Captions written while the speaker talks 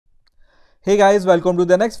Hey guys, welcome to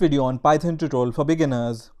the next video on Python tutorial for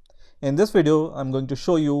beginners. In this video, I'm going to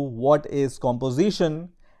show you what is composition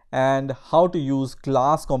and how to use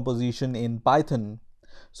class composition in Python.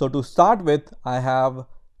 So to start with, I have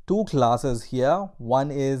two classes here. One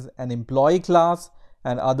is an employee class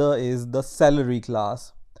and other is the salary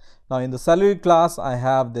class. Now in the salary class, I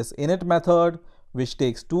have this init method which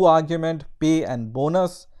takes two arguments, pay and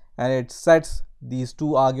bonus, and it sets these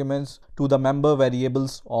two arguments to the member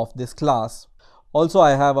variables of this class. Also,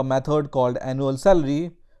 I have a method called annual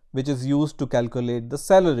salary which is used to calculate the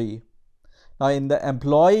salary. Now in the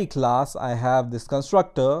employee class, I have this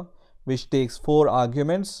constructor which takes four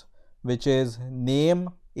arguments, which is name,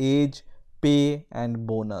 age, pay and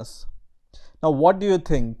bonus. Now what do you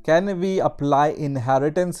think? Can we apply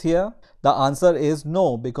inheritance here? The answer is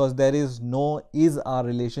no, because there is no is-are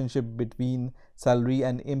relationship between salary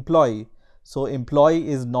and employee. So employee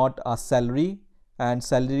is not a salary and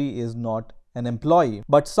salary is not an employee.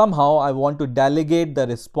 But somehow I want to delegate the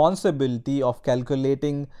responsibility of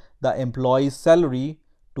calculating the employee's salary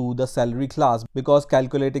to the salary class, because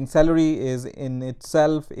calculating salary is in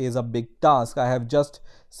itself is a big task. I have just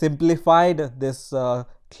simplified this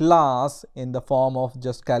class in the form of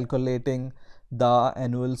just calculating the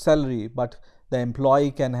annual salary, but the employee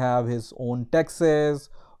can have his own taxes,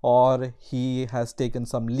 or he has taken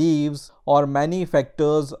some leaves, or many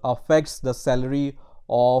factors affects the salary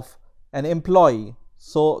of an employee.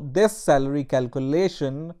 So this salary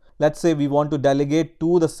calculation, let's say we want to delegate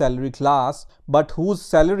to the salary class, but whose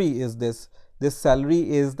salary is this? This salary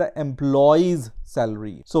is the employee's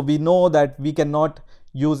salary. So we know that we cannot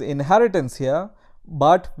use inheritance here,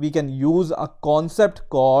 but we can use a concept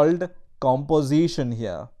called composition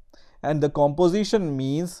here. And the composition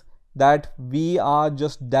means that we are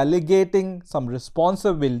just delegating some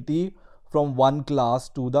responsibility from one class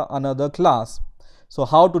to the another class. So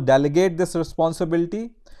how to delegate this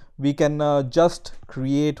responsibility? We can just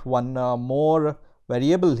create one more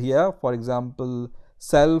variable here. For example,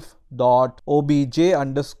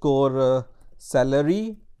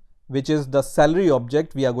 self.obj_salary, which is the salary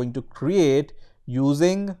object we are going to create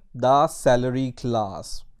using the salary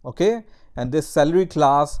class. Okay, and this salary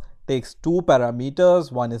class takes two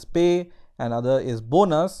parameters. One is pay and other is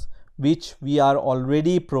bonus, which we are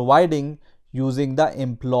already providing using the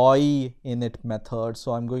employee init method.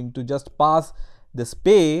 So I'm going to just pass this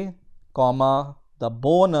pay comma the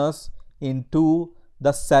bonus into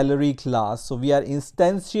the salary class. So we are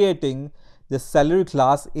instantiating the salary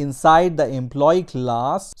class inside the employee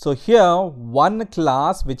class. So here one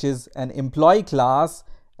class, which is an employee class,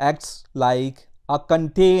 acts like a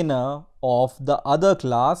container of the other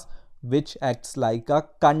class, which acts like a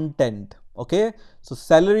content. Okay, so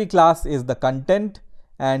salary class is the content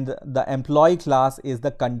and the employee class is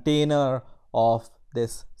the container of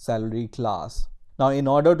this salary class. Now in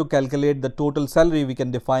order to calculate the total salary, we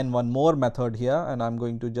can define one more method here, and I'm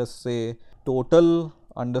going to just say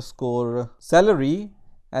total_salary,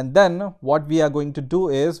 and then what we are going to do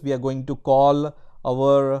is we are going to call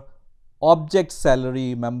our object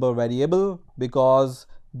salary member variable, because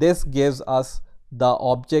this gives us the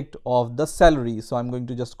object of the salary. So I'm going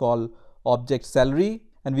to just call object salary,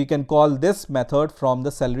 and we can call this method from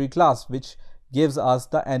the salary class, which gives us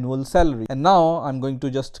the annual salary. And now I'm going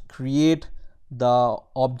to just create the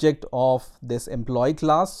object of this employee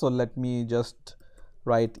class. So let me just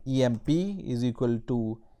write emp is equal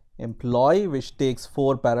to employee, which takes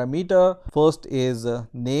four parameters. First is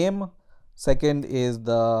name, second is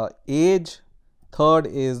the age, third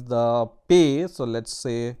is the pay. So let's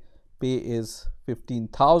say pay is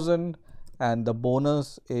 15,000 and the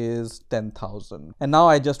bonus is 10,000. And now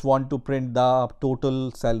I just want to print the total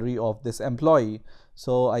salary of this employee.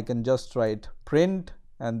 So I can just write print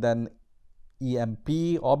and then emp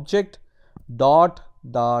object dot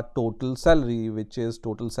the total salary, which is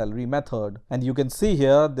total salary method. And you can see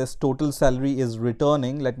here this total salary is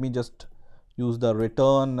returning. Let me just use the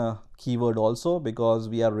return keyword also, because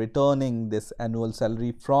we are returning this annual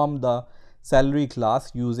salary from the salary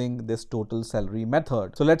class using this total salary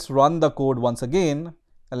method. So let's run the code once again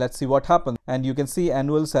and let's see what happens. And you can see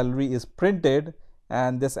annual salary is printed,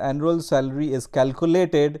 and this annual salary is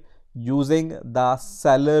calculated using the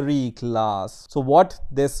salary class. So what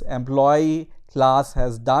this employee class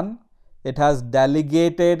has done, it has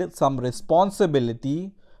delegated some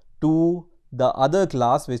responsibility to the other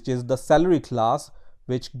class, which is the salary class,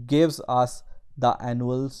 which gives us the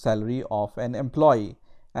annual salary of an employee.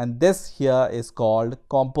 And this here is called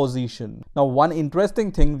composition. Now one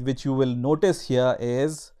interesting thing which you will notice here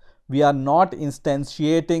is we are not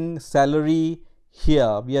instantiating salary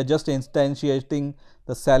here. We are just instantiating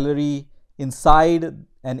the salary inside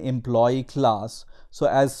an employee class. So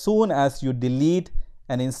as soon as you delete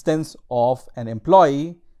an instance of an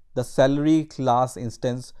employee, the salary class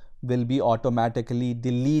instance will be automatically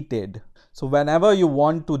deleted. So whenever you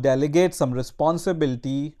want to delegate some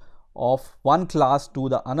responsibility of one class to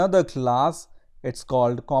the another class, it's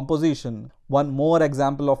called composition. One more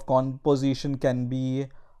example of composition can be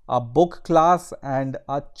a book class and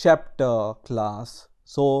a chapter class.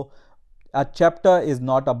 So a chapter is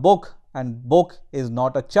not a book and book is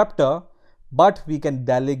not a chapter, but we can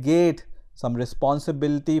delegate some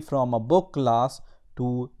responsibility from a book class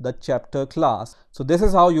to the chapter class. So this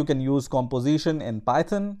is how you can use composition in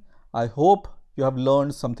Python. I hope you have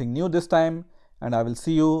learned something new this time, and I will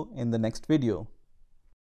see you in the next video.